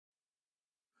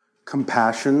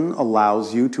Compassion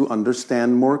allows you to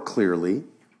understand more clearly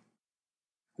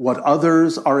what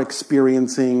others are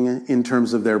experiencing in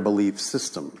terms of their belief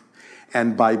system.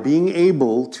 And by being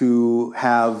able to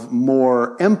have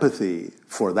more empathy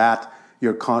for that,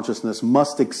 your consciousness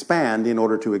must expand in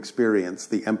order to experience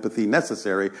the empathy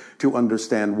necessary to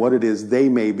understand what it is they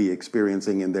may be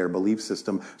experiencing in their belief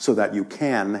system so that you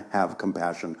can have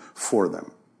compassion for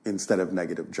them instead of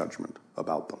negative judgment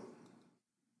about them.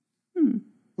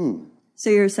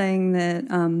 So you're saying that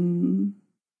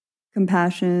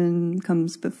compassion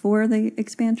comes before the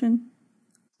expansion?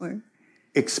 Or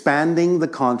expanding the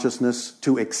consciousness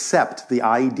to accept the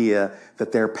idea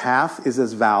that their path is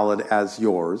as valid as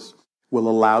yours will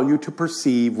allow you to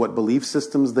perceive what belief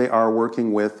systems they are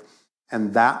working with,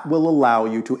 and that will allow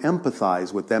you to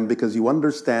empathize with them because you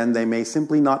understand they may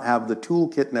simply not have the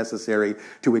toolkit necessary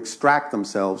to extract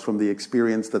themselves from the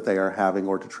experience that they are having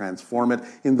or to transform it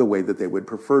in the way that they would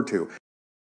prefer to.